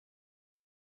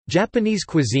Japanese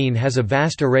cuisine has a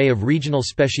vast array of regional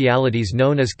specialities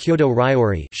known as Kyoto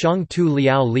Ryori Shang Tu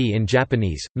Liao Li in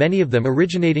Japanese, many of them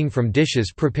originating from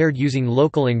dishes prepared using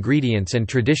local ingredients and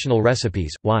traditional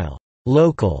recipes, while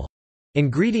local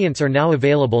ingredients are now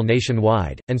available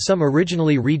nationwide, and some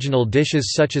originally regional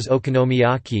dishes such as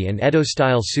okonomiyaki and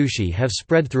Edo-style sushi have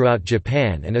spread throughout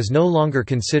Japan and is no longer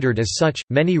considered as such.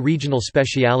 Many regional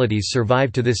specialities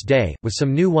survive to this day, with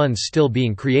some new ones still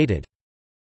being created.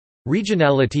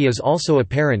 Regionality is also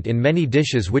apparent in many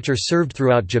dishes which are served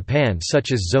throughout Japan,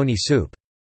 such as zoni soup.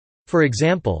 For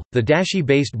example, the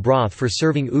dashi-based broth for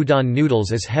serving udon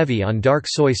noodles is heavy on dark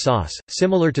soy sauce,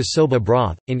 similar to soba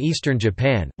broth, in eastern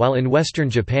Japan, while in western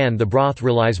Japan the broth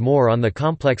relies more on the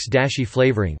complex dashi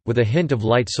flavoring, with a hint of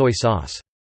light soy sauce.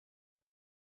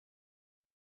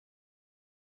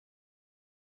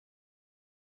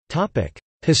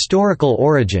 Historical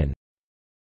origin.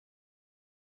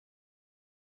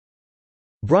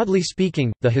 Broadly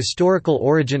speaking, the historical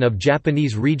origin of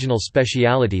Japanese regional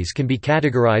specialities can be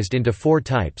categorized into four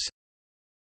types.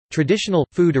 Traditional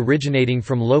 – food originating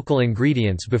from local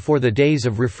ingredients before the days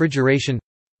of refrigeration.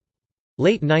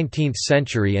 Late 19th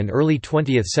century and early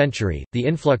 20th century, the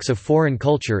influx of foreign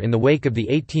culture in the wake of the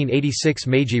 1886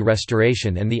 Meiji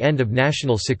Restoration and the end of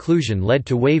national seclusion led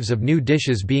to waves of new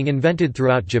dishes being invented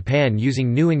throughout Japan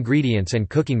using new ingredients and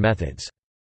cooking methods.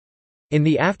 In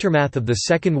the aftermath of the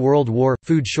Second World War,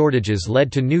 food shortages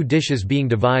led to new dishes being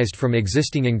devised from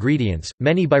existing ingredients,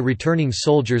 many by returning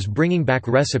soldiers bringing back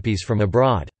recipes from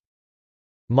abroad.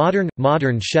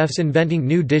 Modern chefs inventing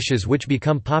new dishes which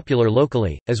become popular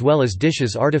locally, as well as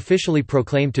dishes artificially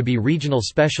proclaimed to be regional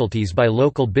specialties by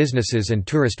local businesses and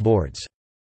tourist boards.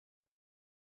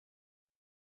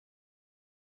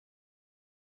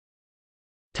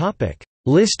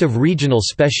 List of regional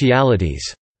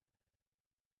specialities.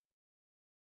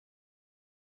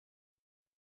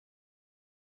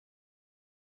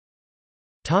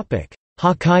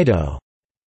 Hokkaido.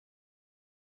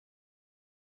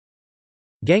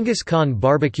 Genghis Khan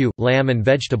barbecue – lamb and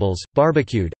vegetables,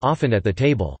 barbecued, often at the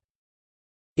table.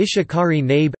 Ishikari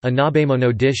nabe – a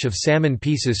nabemono dish of salmon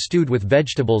pieces stewed with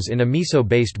vegetables in a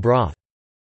miso-based broth.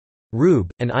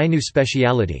 Rube – an Ainu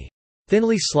speciality.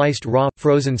 Thinly sliced raw,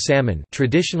 frozen salmon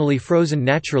traditionally frozen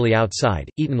naturally outside,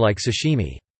 eaten like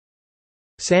sashimi.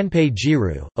 Sanpei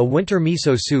jiru, a winter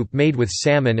miso soup made with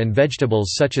salmon and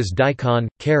vegetables such as daikon,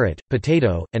 carrot,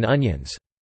 potato, and onions.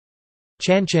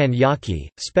 Chanchan yaki,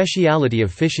 speciality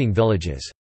of fishing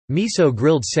villages. Miso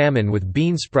grilled salmon with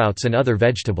bean sprouts and other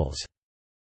vegetables.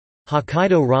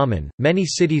 Hokkaido ramen, many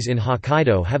cities in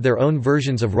Hokkaido have their own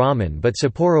versions of ramen, but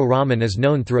Sapporo ramen is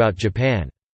known throughout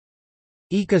Japan.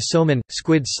 Ika somen,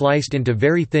 squid sliced into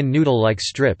very thin noodle-like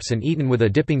strips and eaten with a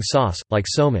dipping sauce, like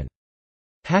somen.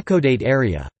 Hakodate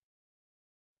area.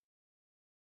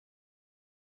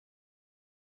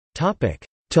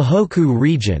 Tohoku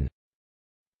region.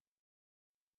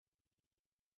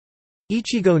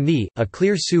 Ichigo ni, a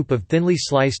clear soup of thinly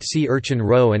sliced sea urchin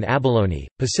roe and abalone,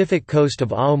 Pacific coast of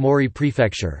Aomori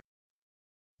Prefecture.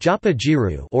 Jappa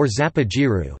jiru or zappa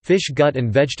jiru, fish gut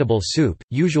and vegetable soup,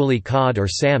 usually cod or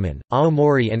salmon,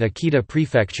 Aomori and Akita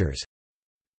prefectures.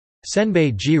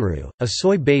 Senbei jiru, a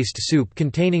soy-based soup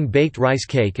containing baked rice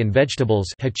cake and vegetables,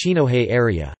 Hachinohe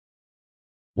area.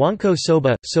 Wanko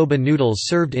soba, soba noodles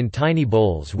served in tiny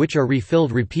bowls which are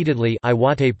refilled repeatedly,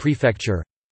 Iwate prefecture.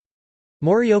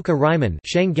 Morioka ramen,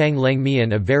 Shanggang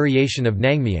langmian, a variation of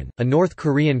naengmyeon, a North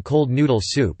Korean cold noodle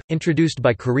soup, introduced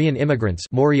by Korean immigrants,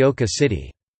 Morioka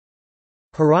City.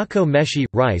 Harako meshi,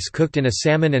 rice cooked in a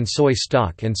salmon and soy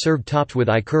stock and served topped with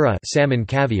ikura, salmon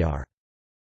caviar.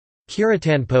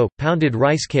 Kiratanpo, pounded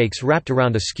rice cakes wrapped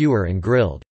around a skewer and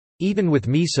grilled. Eaten with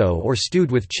miso or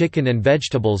stewed with chicken and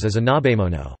vegetables as a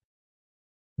nabemono.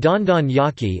 Dondon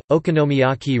yaki,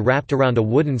 okonomiyaki wrapped around a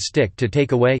wooden stick to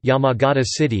take away, Yamagata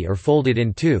City, or folded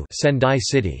in two, Sendai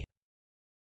City.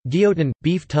 Gyutan,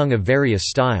 beef tongue of various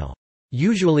style.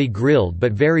 Usually grilled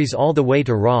but varies all the way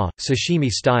to raw, sashimi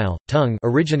style, tongue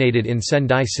originated in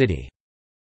Sendai City.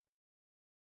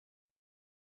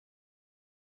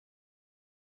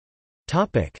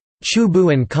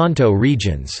 Chubu and Kanto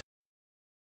regions.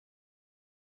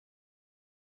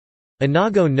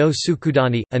 Inago no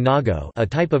Tsukudani, inago, a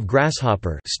type of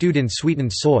grasshopper stewed in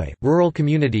sweetened soy, rural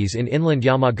communities in inland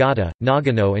Yamagata,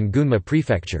 Nagano and Gunma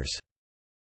prefectures.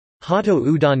 Hato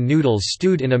udon noodles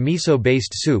stewed in a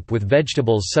miso-based soup with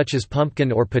vegetables such as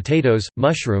pumpkin or potatoes,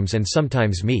 mushrooms and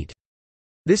sometimes meat.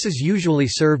 This is usually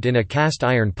served in a cast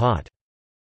iron pot.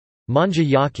 Manja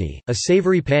yaki, a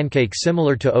savory pancake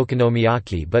similar to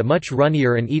okonomiyaki but much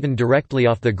runnier and eaten directly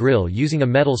off the grill using a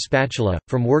metal spatula,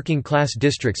 from working-class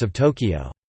districts of Tokyo.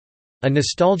 A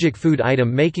nostalgic food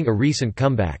item making a recent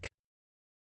comeback.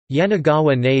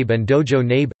 Yanagawa nabe and dojo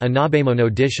nabe, a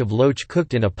nabemono dish of loach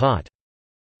cooked in a pot.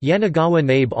 Yanagawa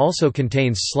nabe also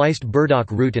contains sliced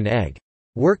burdock root and egg.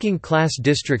 Working class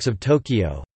districts of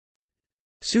Tokyo.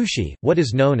 Sushi, what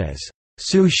is known as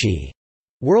sushi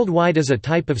worldwide, is a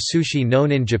type of sushi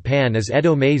known in Japan as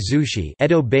Edo-mei sushi,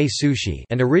 Edo-bei sushi,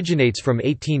 and originates from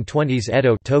 1820s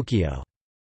Edo, Tokyo.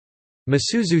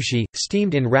 Masuzushi,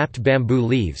 steamed in wrapped bamboo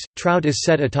leaves, trout is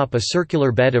set atop a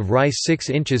circular bed of rice 6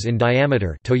 inches in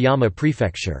diameter, Toyama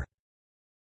Prefecture.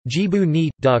 Jibu ni,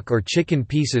 duck or chicken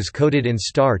pieces coated in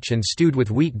starch and stewed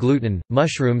with wheat gluten,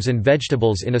 mushrooms and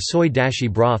vegetables in a soy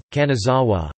dashi broth,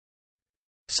 Kanazawa.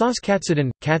 Sauce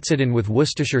katsudon, katsudon with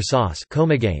Worcestershire sauce,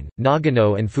 Komagane,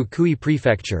 Nagano and Fukui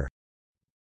Prefecture.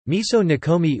 Miso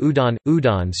nikomi udon,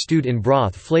 udon stewed in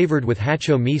broth flavored with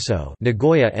hacho miso,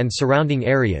 Nagoya and surrounding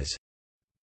areas.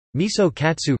 Miso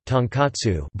katsu,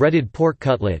 tonkatsu, breaded pork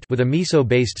cutlet with a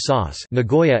miso-based sauce,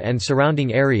 Nagoya and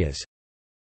surrounding areas.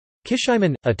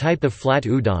 Kishimen, a type of flat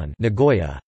udon,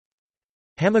 Nagoya.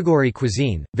 Hamagori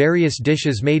cuisine, various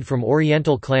dishes made from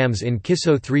oriental clams in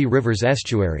Kiso Three Rivers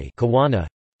estuary, Kawana.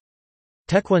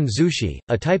 Tekkwan sushi,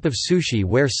 a type of sushi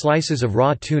where slices of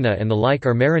raw tuna and the like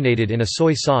are marinated in a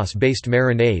soy sauce-based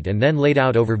marinade and then laid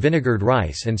out over vinegared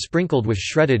rice and sprinkled with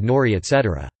shredded nori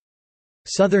etc.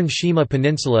 Southern Shima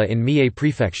Peninsula in Mie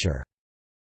Prefecture.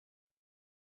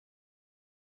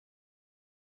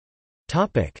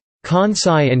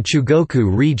 Kansai and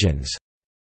Chugoku regions.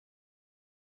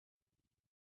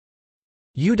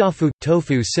 Udafu –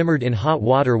 tofu simmered in hot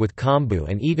water with kombu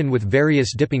and eaten with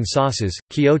various dipping sauces,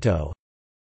 Kyoto.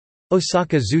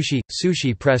 Osaka sushi –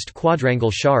 sushi pressed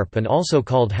quadrangle sharp and also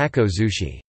called hako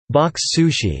sushi, box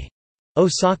sushi,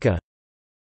 Osaka.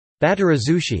 Batara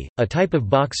sushi, a type of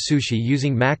box sushi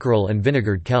using mackerel and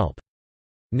vinegared kelp.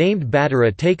 Named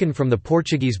batara taken from the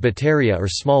Portuguese bataria or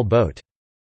small boat.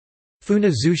 Funa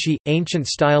sushi,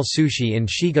 ancient-style sushi in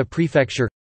Shiga Prefecture.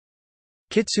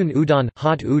 Kitsune udon,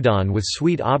 hot udon with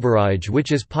sweet aborage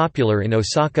which is popular in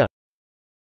Osaka.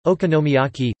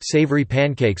 Okonomiyaki, savory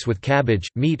pancakes with cabbage,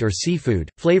 meat or seafood,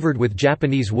 flavored with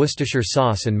Japanese Worcestershire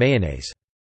sauce and mayonnaise.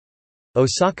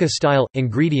 Osaka-style,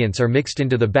 ingredients are mixed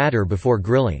into the batter before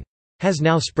grilling. Has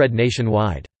now spread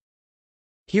nationwide.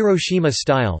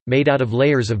 Hiroshima-style, made out of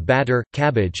layers of batter,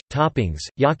 cabbage, toppings,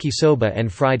 yakisoba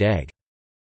and fried egg.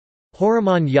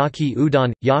 Horamon yaki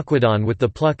udon, yakwudon with the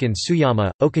pluck in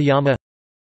Tsuyama, Okayama.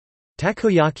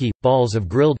 Takoyaki, balls of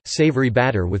grilled, savory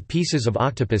batter with pieces of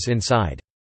octopus inside.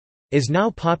 Is now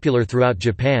popular throughout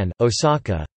Japan,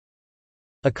 Osaka.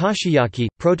 Akashiyaki,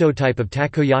 prototype of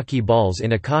takoyaki balls in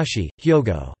Akashi,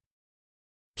 Hyogo.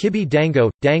 Kibi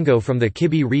dango, dango from the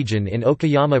Kibi region in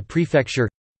Okayama Prefecture.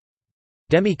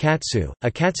 Demi-katsu, a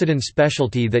katsudon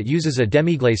specialty that uses a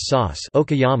demi-glace sauce,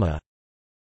 Okayama.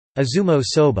 Azumo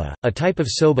soba, a type of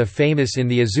soba famous in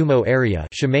the Azumo area,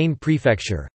 Shimane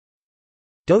Prefecture.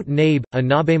 Dote nabe, a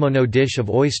nabemono dish of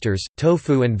oysters,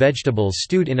 tofu and vegetables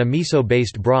stewed in a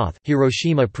miso-based broth,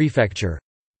 Hiroshima Prefecture.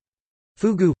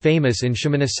 Fugu, famous in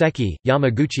Shimonoseki,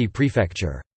 Yamaguchi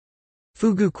Prefecture.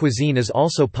 Fugu cuisine is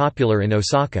also popular in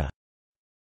Osaka.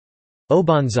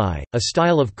 Obanzai, a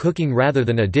style of cooking rather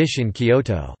than a dish in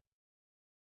Kyoto.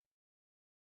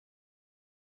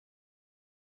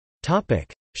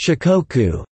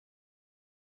 Shikoku.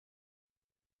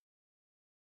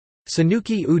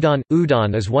 Sanuki udon.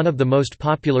 Udon is one of the most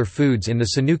popular foods in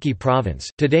the Sanuki province,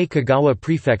 today Kagawa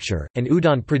Prefecture, and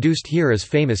udon produced here is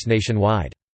famous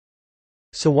nationwide.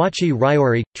 Sawachi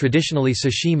ryori, traditionally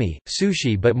sashimi,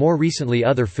 sushi but more recently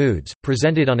other foods,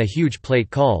 presented on a huge plate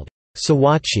called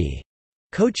sawachi.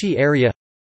 Kochi area.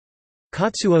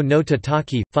 Katsuo no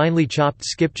tataki, finely chopped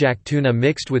skipjack tuna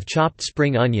mixed with chopped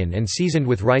spring onion and seasoned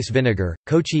with rice vinegar,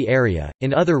 Kochi area.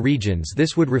 In other regions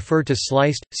this would refer to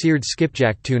sliced, seared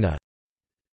skipjack tuna.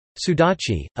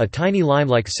 Sudachi, a tiny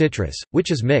lime-like citrus, which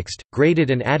is mixed,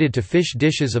 grated and added to fish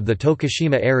dishes of the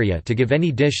Tokushima area to give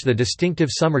any dish the distinctive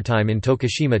summertime in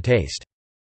Tokushima taste.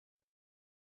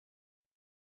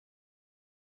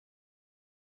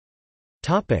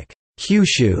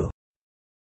 Kyūshū.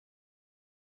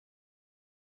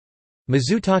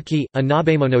 Mizutaki, a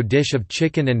nabemono dish of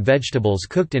chicken and vegetables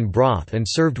cooked in broth and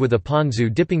served with a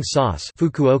ponzu dipping sauce,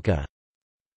 Fukuoka.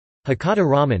 Hakata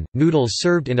ramen, noodles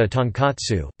served in a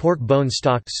tonkatsu pork bone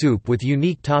stock soup with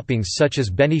unique toppings such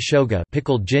as beni shoga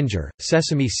pickled ginger,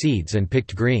 sesame seeds and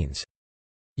picked greens.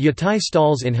 Yatai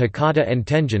stalls in Hakata and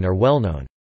Tenjin are well known.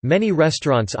 Many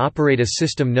restaurants operate a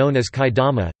system known as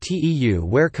kaidama, teu,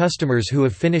 where customers who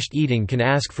have finished eating can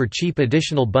ask for cheap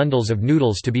additional bundles of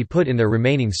noodles to be put in their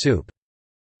remaining soup.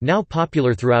 Now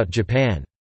popular throughout Japan.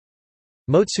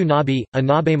 Motsunabe, a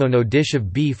nabemono dish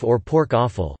of beef or pork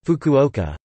offal,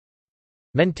 Fukuoka.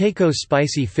 Menteiko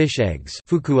spicy fish eggs,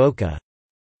 Fukuoka.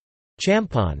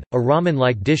 Champon, a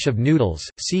ramen-like dish of noodles,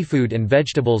 seafood and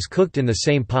vegetables cooked in the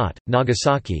same pot,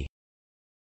 Nagasaki.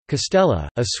 Costella,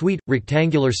 a sweet,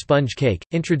 rectangular sponge cake,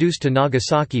 introduced to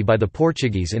Nagasaki by the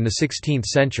Portuguese in the 16th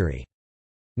century.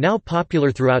 Now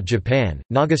popular throughout Japan,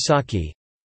 Nagasaki.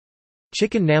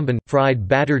 Chicken namban – fried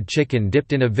battered chicken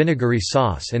dipped in a vinegary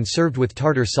sauce and served with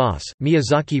tartar sauce,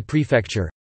 Miyazaki Prefecture.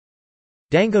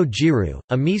 Dango jiru,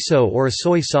 a miso or a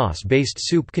soy sauce-based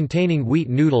soup containing wheat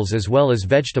noodles as well as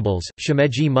vegetables,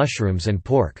 shimeji mushrooms and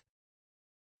pork.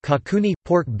 Kakuni –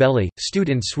 pork belly, stewed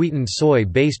in sweetened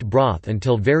soy-based broth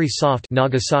until very soft,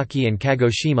 Nagasaki and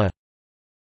Kagoshima.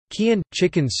 Kien –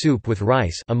 chicken soup with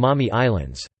rice, Amami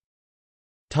Islands.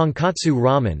 Tonkatsu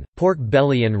ramen, pork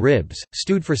belly and ribs,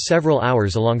 stewed for several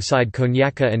hours alongside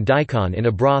konnyaku and daikon in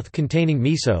a broth containing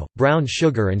miso, brown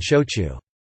sugar and shochu.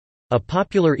 A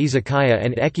popular izakaya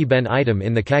and ekiben item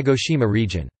in the Kagoshima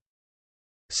region.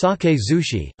 Sake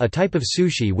zushi, a type of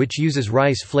sushi which uses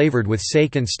rice flavored with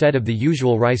sake instead of the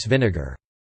usual rice vinegar.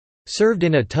 Served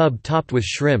in a tub topped with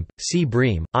shrimp, sea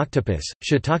bream, octopus,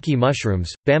 shiitake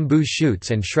mushrooms, bamboo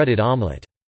shoots and shredded omelette.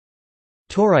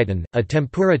 Toritan, a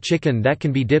tempura chicken that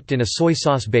can be dipped in a soy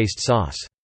sauce-based sauce.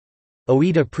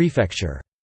 Oita Prefecture.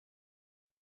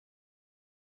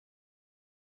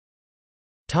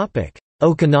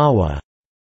 Okinawa.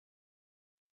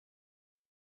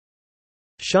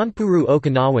 Shanpuru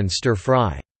Okinawan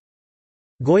stir-fry.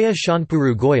 Goya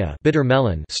Shanpuru Goya bitter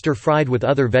melon stir-fried with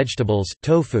other vegetables,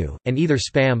 tofu, and either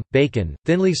spam, bacon,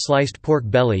 thinly sliced pork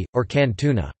belly, or canned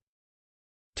tuna.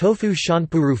 Tofu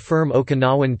Shanpuru firm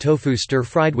Okinawan tofu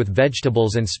stir-fried with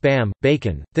vegetables and spam,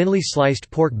 bacon, thinly sliced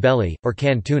pork belly, or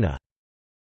canned tuna.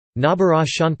 Nabara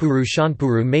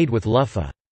Shanpuru made with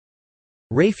luffa.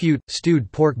 Reifute –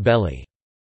 stewed pork belly.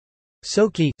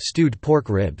 Soki – stewed pork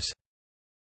ribs.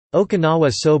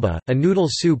 Okinawa soba, a noodle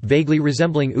soup vaguely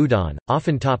resembling udon,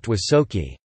 often topped with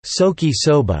soki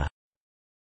soba.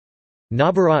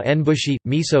 Nabara enbushi –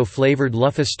 miso-flavored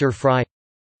luffa stir-fry.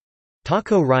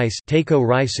 Taco rice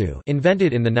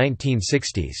invented in the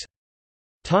 1960s.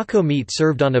 Taco meat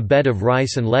served on a bed of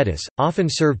rice and lettuce, often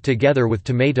served together with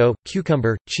tomato,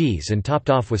 cucumber, cheese and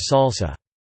topped off with salsa.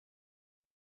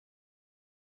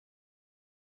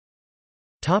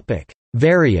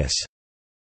 Various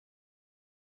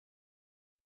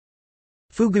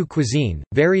Fugu cuisine,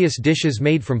 various dishes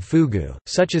made from fugu,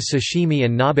 such as sashimi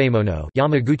and nabemono,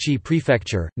 Yamaguchi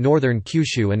Prefecture, northern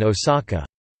Kyūshū and Osaka.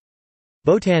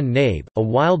 Botan nabe, a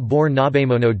wild-boar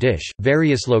nabemono dish,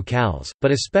 various locales,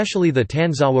 but especially the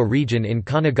Tanzawa region in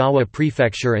Kanagawa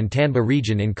Prefecture and Tanba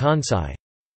region in Kansai.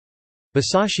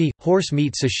 Basashi, horse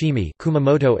meat sashimi,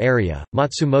 Kumamoto area,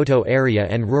 Matsumoto area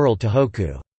and rural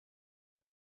Tohoku.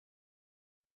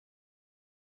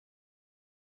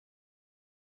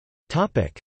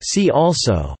 See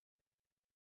also: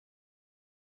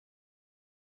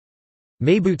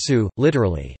 Meibutsu,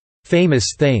 literally,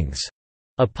 famous things.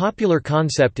 A popular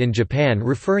concept in Japan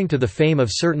referring to the fame of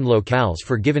certain locales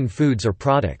for given foods or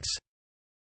products.